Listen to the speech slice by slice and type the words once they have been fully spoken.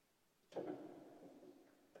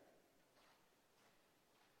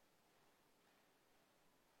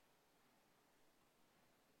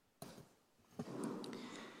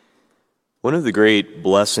One of the great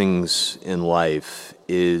blessings in life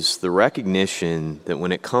is the recognition that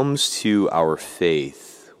when it comes to our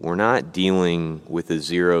faith, we're not dealing with a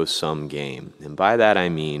zero-sum game. And by that I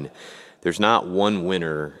mean there's not one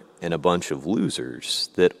winner and a bunch of losers,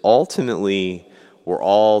 that ultimately we're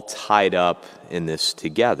all tied up in this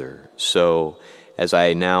together. So as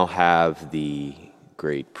I now have the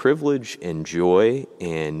great privilege and joy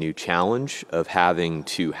and new challenge of having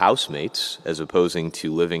two housemates as opposing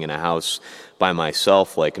to living in a house by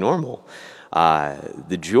myself like normal.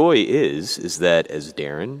 The joy is that as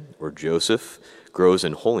Darren or Joseph grows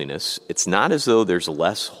in holiness, it's not as though there's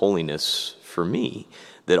less holiness for me,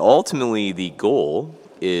 that ultimately the goal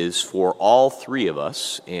is for all three of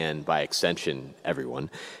us, and by extension everyone,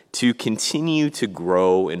 to continue to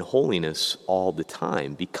grow in holiness all the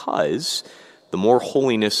time, because the more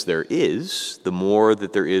holiness there is, the more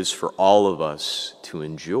that there is for all of us to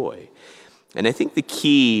enjoy. And I think the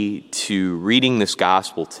key to reading this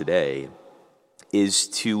gospel today is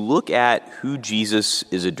to look at who Jesus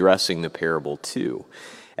is addressing the parable to.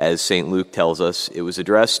 As St. Luke tells us, it was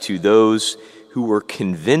addressed to those who were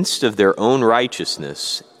convinced of their own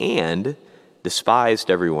righteousness and despised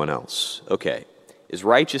everyone else. Okay. Is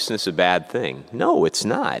righteousness a bad thing? No, it's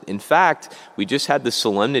not. In fact, we just had the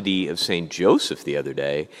solemnity of St. Joseph the other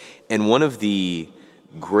day, and one of the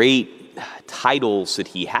great titles that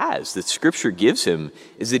he has, that Scripture gives him,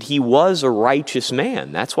 is that he was a righteous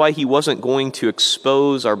man. That's why he wasn't going to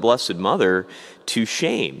expose our Blessed Mother to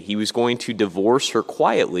shame. He was going to divorce her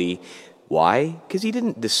quietly. Why? Because he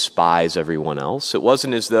didn't despise everyone else. It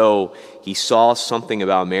wasn't as though he saw something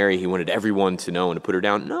about Mary he wanted everyone to know and to put her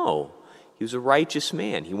down. No. He was a righteous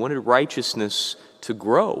man. He wanted righteousness to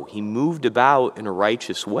grow. He moved about in a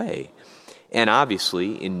righteous way. And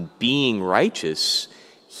obviously, in being righteous,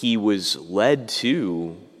 he was led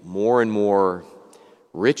to more and more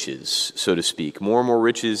riches, so to speak, more and more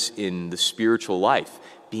riches in the spiritual life,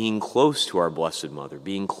 being close to our Blessed Mother,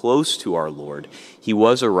 being close to our Lord. He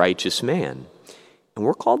was a righteous man. And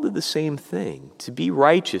we're called to the same thing, to be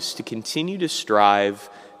righteous, to continue to strive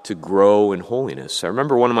to grow in holiness. I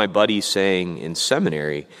remember one of my buddies saying in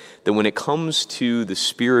seminary that when it comes to the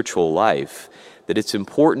spiritual life, that it's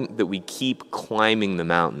important that we keep climbing the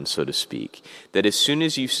mountain, so to speak. That as soon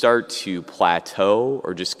as you start to plateau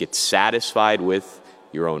or just get satisfied with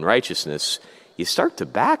your own righteousness, you start to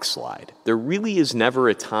backslide. There really is never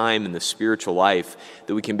a time in the spiritual life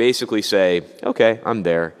that we can basically say, okay, I'm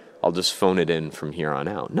there, I'll just phone it in from here on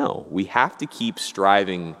out. No, we have to keep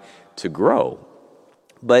striving to grow.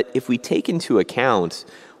 But if we take into account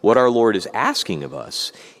what our Lord is asking of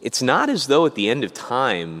us, it's not as though at the end of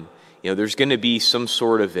time, there's going to be some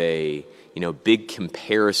sort of a, big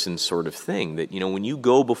comparison sort of thing that, when you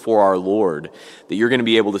go before our Lord, that you're going to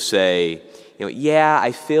be able to say, yeah,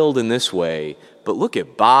 I failed in this way, but look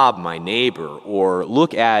at Bob, my neighbor, or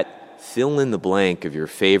look at fill in the blank of your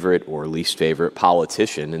favorite or least favorite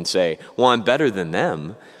politician and say, well, I'm better than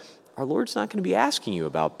them. Our Lord's not going to be asking you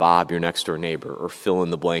about Bob, your next door neighbor, or fill in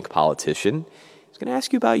the blank politician. He's going to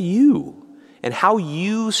ask you about you and how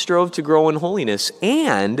you strove to grow in holiness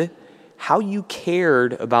and how you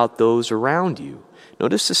cared about those around you.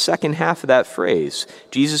 Notice the second half of that phrase.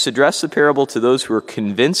 Jesus addressed the parable to those who were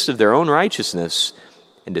convinced of their own righteousness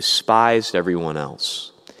and despised everyone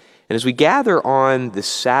else. And as we gather on this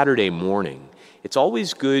Saturday morning, it's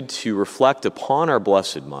always good to reflect upon our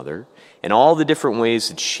Blessed Mother and all the different ways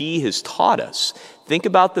that she has taught us. Think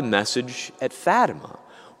about the message at Fatima.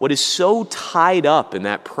 What is so tied up in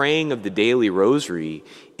that praying of the daily rosary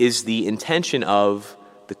is the intention of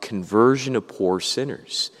the conversion of poor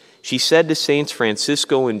sinners. She said to Saints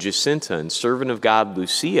Francisco and Jacinta and Servant of God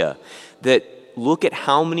Lucia that look at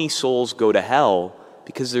how many souls go to hell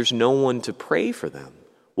because there's no one to pray for them.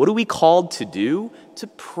 What are we called to do? To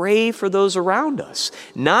pray for those around us.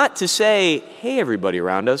 Not to say, hey, everybody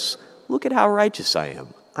around us, look at how righteous I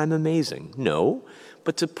am. I'm amazing. No,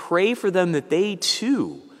 but to pray for them that they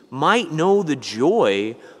too might know the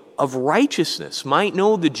joy of righteousness, might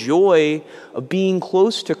know the joy of being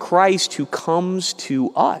close to Christ who comes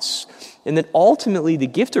to us. And that ultimately the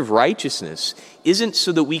gift of righteousness isn't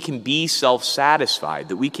so that we can be self-satisfied,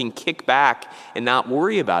 that we can kick back and not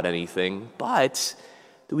worry about anything, but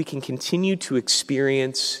that we can continue to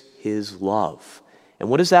experience His love. And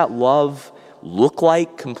what does that love look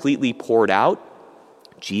like completely poured out?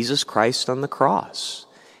 Jesus Christ on the cross.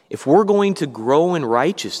 If we're going to grow in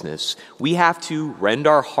righteousness, we have to rend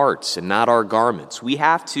our hearts and not our garments. We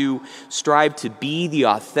have to strive to be the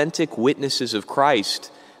authentic witnesses of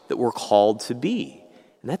Christ that we're called to be.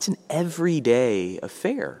 And that's an everyday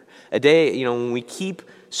affair. A day, when we keep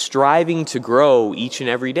striving to grow each and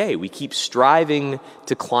every day. We keep striving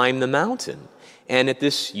to climb the mountain. And at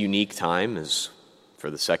this unique time, as for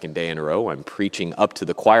the second day in a row, I'm preaching up to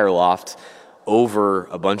the choir loft over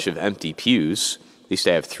a bunch of empty pews. At least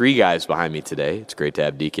I have 3 guys behind me today. It's great to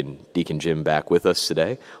have Deacon Jim back with us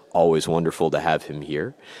today. Always wonderful to have him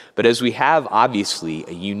here. But as we have, obviously,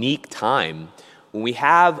 a unique time when we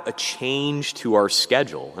have a change to our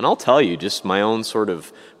schedule, and I'll tell you just my own sort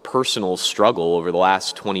of personal struggle over the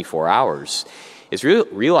last 24 hours, is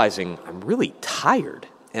realizing I'm really tired.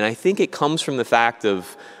 And I think it comes from the fact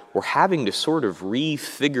of we're having to sort of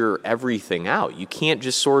refigure everything out. You can't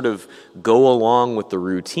just sort of go along with the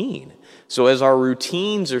routine. So as our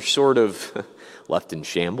routines are sort of left in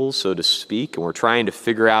shambles, so to speak, and we're trying to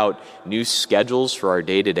figure out new schedules for our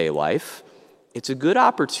day-to-day life, it's a good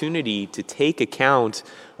opportunity to take account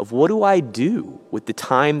of what do I do with the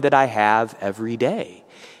time that I have every day.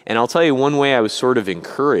 And I'll tell you one way I was sort of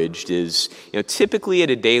encouraged is, typically at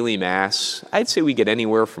a daily mass, I'd say we get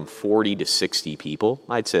anywhere from 40 to 60 people.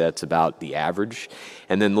 I'd say that's about the average.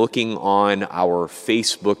 And then looking on our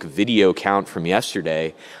Facebook video count from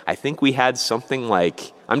yesterday, I think we had something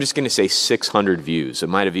like, I'm just going to say 600 views. It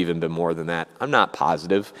might have even been more than that. I'm not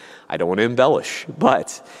positive. I don't want to embellish,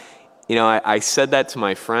 but I said that to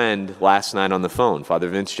my friend last night on the phone, Father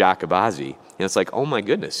Vince Jacobazzi. It's like, oh my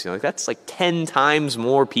goodness, that's like 10 times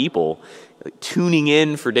more people tuning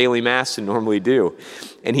in for daily mass than normally do.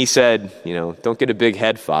 And he said, don't get a big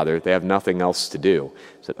head, Father. They have nothing else to do.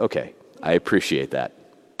 I said, okay, I appreciate that.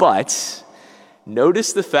 But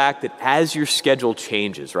notice the fact that as your schedule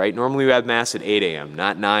changes, right? Normally we have mass at 8 a.m.,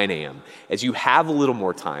 not 9 a.m. As you have a little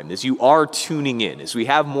more time, as you are tuning in, as we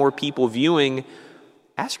have more people viewing,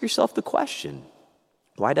 ask yourself the question,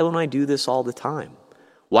 why don't I do this all the time?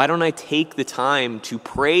 Why don't I take the time to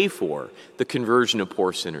pray for the conversion of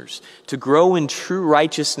poor sinners, to grow in true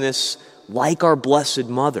righteousness like our Blessed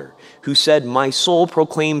Mother, who said, my soul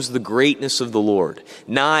proclaims the greatness of the Lord.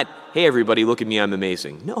 Not, hey, everybody, look at me, I'm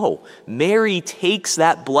amazing. No, Mary takes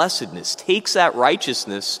that blessedness, takes that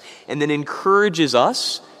righteousness, and then encourages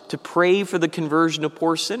us to pray for the conversion of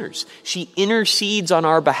poor sinners. She intercedes on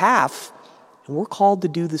our behalf, and we're called to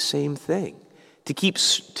do the same thing. To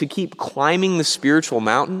keep climbing the spiritual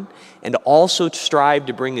mountain and to also strive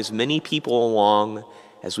to bring as many people along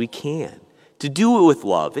as we can. To do it with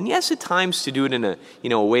love. And yes, at times to do it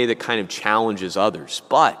in a way that kind of challenges others.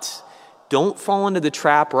 But don't fall into the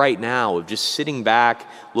trap right now of just sitting back,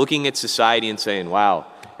 looking at society and saying, wow,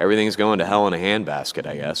 everything's going to hell in a handbasket,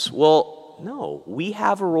 I guess. Well, no, we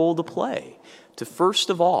have a role to play. To first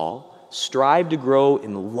of all, strive to grow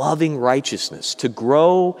in loving righteousness, to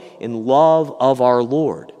grow in love of our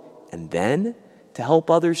Lord, and then to help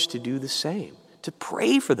others to do the same, to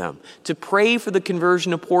pray for them, to pray for the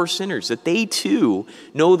conversion of poor sinners, that they too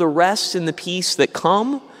know the rest and the peace that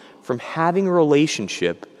come from having a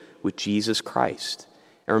relationship with Jesus Christ.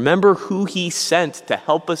 And remember who he sent to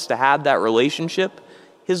help us to have that relationship?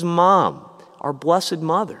 His mom, our Blessed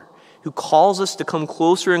Mother, who calls us to come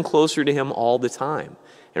closer and closer to him all the time.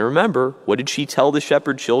 And remember, what did she tell the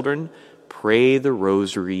shepherd children? Pray the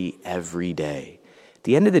rosary every day. At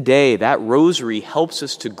the end of the day, that rosary helps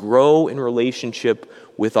us to grow in relationship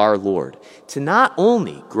with our Lord. To not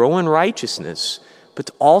only grow in righteousness, but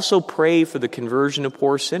to also pray for the conversion of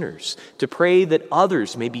poor sinners. To pray that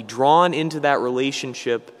others may be drawn into that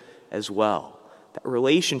relationship as well. That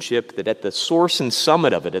relationship that at the source and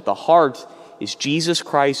summit of it, at the heart, is Jesus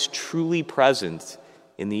Christ truly present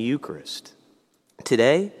in the Eucharist.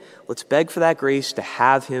 Today, let's beg for that grace to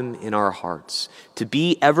have him in our hearts, to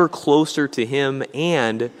be ever closer to him,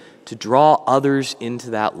 and to draw others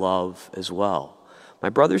into that love as well. My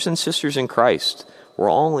brothers and sisters in Christ,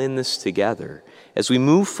 we're all in this together. As we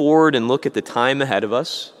move forward and look at the time ahead of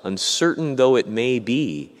us, uncertain though it may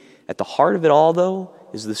be, at the heart of it all, though,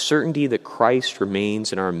 is the certainty that Christ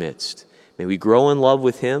remains in our midst. May we grow in love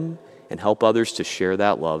with him and help others to share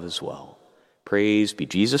that love as well. Praise be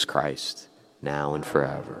Jesus Christ, now and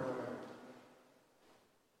forever.